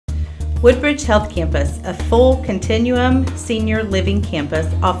WoodBridge Health Campus, a full continuum senior living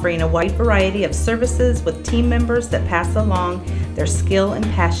campus offering a wide variety of services with team members that pass along their skill and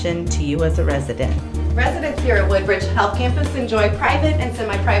passion to you as a resident. Residents here at WoodBridge Health Campus enjoy private and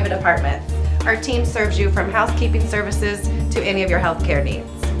semi-private apartments. Our team serves you from housekeeping services to any of your healthcare needs.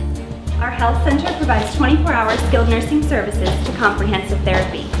 Our health center provides 24-hour skilled nursing services to comprehensive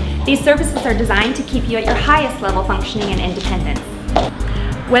therapy. These services are designed to keep you at your highest level functioning and independence.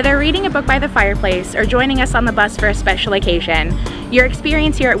 Whether reading a book by the fireplace or joining us on the bus for a special occasion, your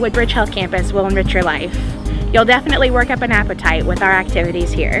experience here at WoodBridge Health Campus will enrich your life. You'll definitely work up an appetite with our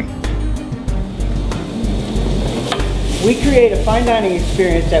activities here. We create a fine dining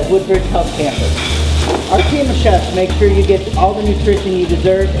experience at WoodBridge Health Campus. Our team of chefs make sure you get all the nutrition you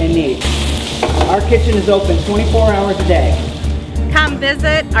deserve and need. Our kitchen is open 24 hours a day. Come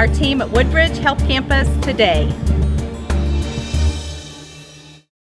visit our team at WoodBridge Health Campus today.